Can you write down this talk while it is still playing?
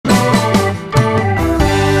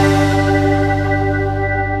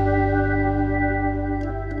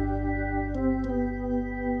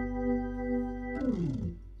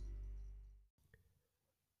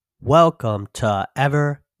welcome to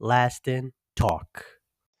Everlasting Talk.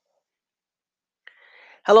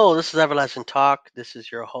 Hello, this is Everlasting Talk. This is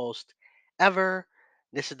your host, Ever.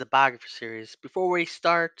 This is the biography series. Before we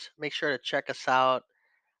start, make sure to check us out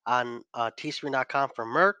on teespring.com for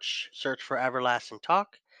merch. Search for Everlasting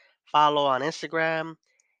Talk. Follow on Instagram,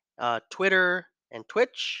 Twitter, and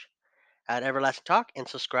Twitch at Everlasting Talk, and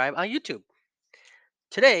subscribe on YouTube.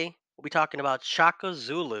 Today, we'll be talking about Shaka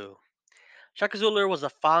Zulu. Shaka Zulu was the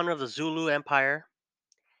founder of the Zulu Empire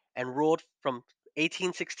and ruled from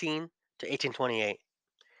 1816 to 1828.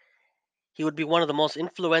 He would be one of the most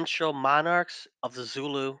influential monarchs of the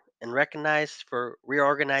Zulu and recognized for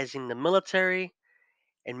reorganizing the military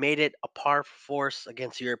and made it a powerful force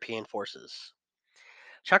against European forces.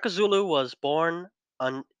 Shaka Zulu was born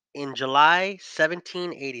on, in July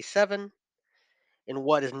 1787 in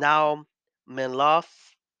what is now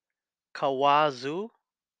Menloth, KwaZulu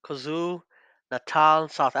Natal,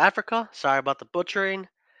 South Africa. Sorry about the butchering.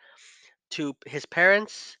 To his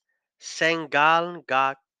parents, Sengal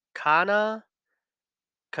Gakana,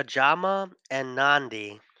 Kajama, and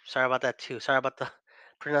Nandi. Sorry about that too. Sorry about the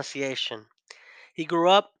pronunciation. He grew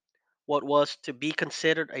up what was to be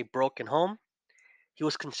considered a broken home. He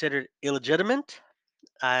was considered illegitimate.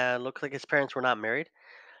 Looked like his parents were not married.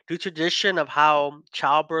 Due to tradition of how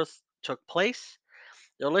childbirth took place,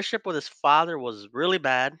 the relationship with his father was really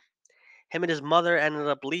bad. Him and his mother ended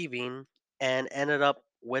up leaving and ended up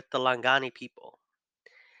with the Langani people.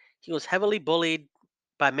 He was heavily bullied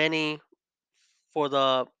by many for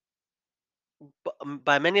the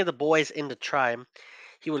by many of the boys in the tribe.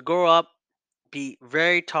 He would grow up, be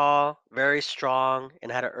very tall, very strong,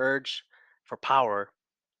 and had an urge for power.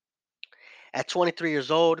 At 23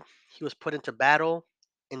 years old, he was put into battle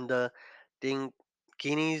in the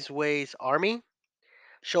Dinginis army,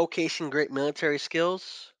 showcasing great military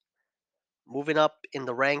skills, moving up in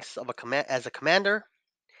the ranks of as a commander.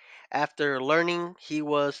 After learning he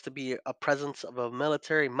was to be a presence of a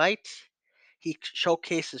military might, he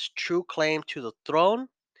showcased his true claim to the throne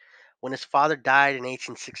when his father died in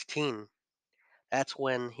 1816. That's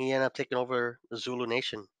when he ended up taking over the Zulu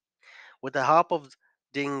nation. With the help of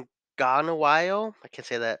Dinganawayo, I can't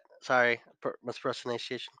say that, sorry,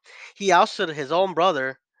 mispronunciation, he ousted his own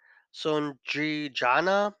brother,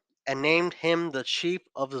 Sunjijana, and named him the chief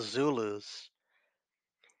of the Zulus.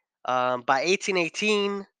 By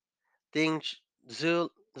 1818, Ding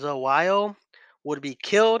Zawayo would be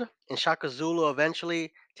killed, and Shaka Zulu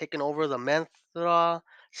eventually taking over the Manthra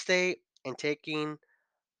state and taking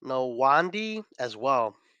Nwandi as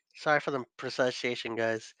well. Sorry for the pronunciation,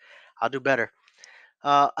 guys. I'll do better.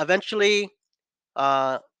 Eventually,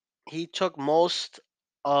 uh, he took most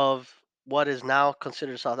of what is now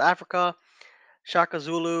considered South Africa. Shaka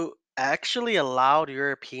Zulu actually allowed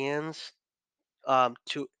Europeans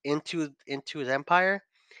to into his empire,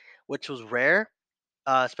 which was rare,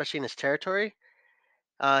 especially in his territory.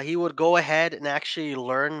 He would go ahead and actually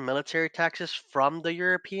learn military tactics from the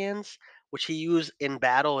Europeans, which he used in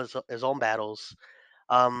battle, his own battles.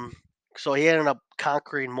 Um, so he ended up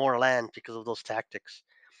conquering more land because of those tactics.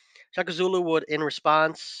 Shaka Zulu would, in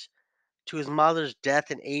response to his mother's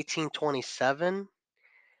death in 1827,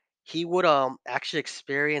 he would actually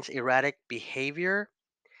experience erratic behavior.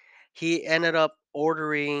 He ended up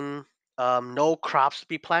ordering no crops to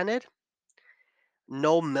be planted,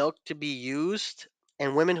 no milk to be used,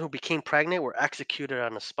 and women who became pregnant were executed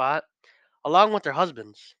on the spot, along with their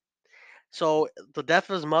husbands. So the death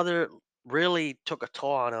of his mother really took a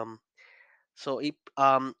toll on him. So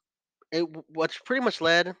which pretty much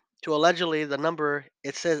led to allegedly the number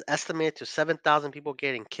it says estimated to 7,000 people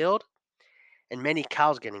getting killed and many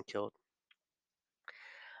cows getting killed.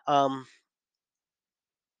 Um,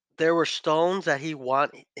 there were stones that he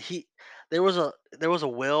there was a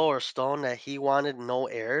will or stone that he wanted no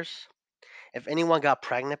heirs. If anyone got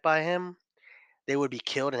pregnant by him, they would be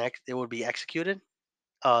killed and they would be executed.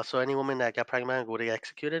 So any woman that got pregnant would get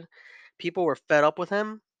executed. People were fed up with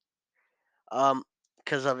him, um,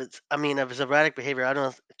 because of of his erratic behavior. I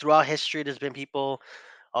don't know. Throughout history, there's been people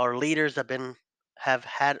or leaders that been have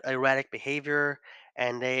had erratic behavior,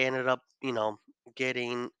 and they ended up,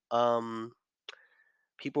 getting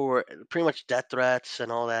people were pretty much death threats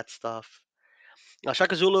and all that stuff. Now,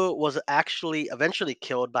 Shaka Zulu was actually eventually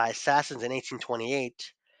killed by assassins in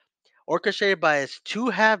 1828, orchestrated by his two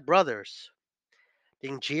half brothers,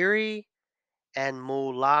 Dingiri and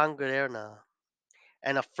Mulangarena,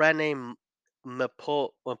 and a friend named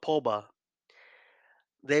Mpoba.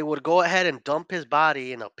 They would go ahead and dump his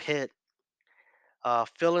body in a pit,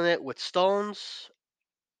 filling it with stones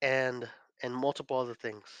and multiple other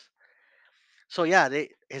things. So yeah,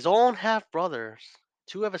 his own half brothers.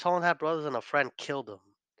 two of his whole half brothers and a friend killed him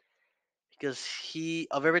because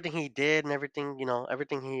of everything he did and everything,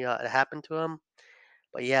 everything he happened to him.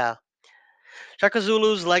 But yeah, Shaka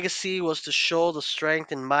Zulu's legacy was to show the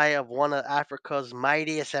strength and might of one of Africa's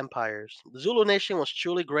mightiest empires. The Zulu nation was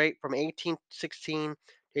truly great from 1816 to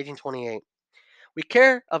 1828. We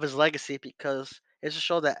care of his legacy because it's to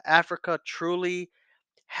show that Africa truly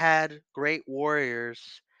had great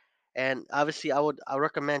warriors. And obviously, I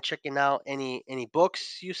recommend checking out any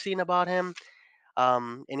books you've seen about him,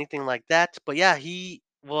 anything like that. But yeah, he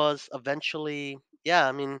was eventually, yeah.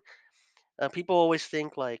 I mean, people always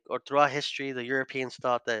think like, or throughout history, the Europeans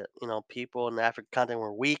thought that people in the African continent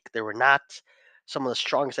were weak. They were not. Some of the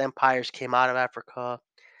strongest empires came out of Africa.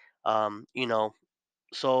 Um, you know,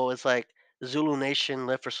 so it's like the Zulu nation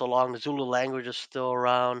lived for so long. The Zulu language is still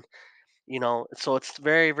around. So it's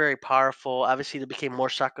very, very powerful. Obviously, there became more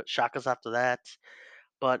shakas after that.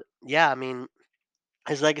 But yeah, I mean,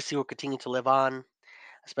 his legacy will continue to live on,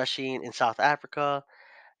 especially in South Africa.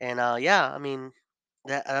 And yeah, I mean,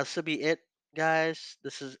 that should be it, guys.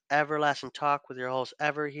 This is Everlasting Talk with your host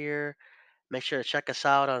Ever here. Make sure to check us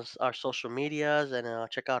out on our social medias and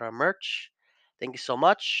check out our merch. Thank you so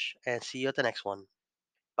much, and see you at the next one.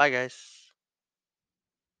 Bye, guys.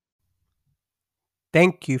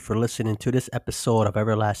 Thank you for listening to this episode of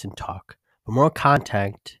Everlasting Talk. For more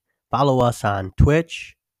content, follow us on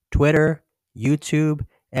Twitch, Twitter, YouTube,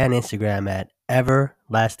 and Instagram at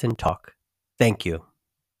Everlasting Talk. Thank you.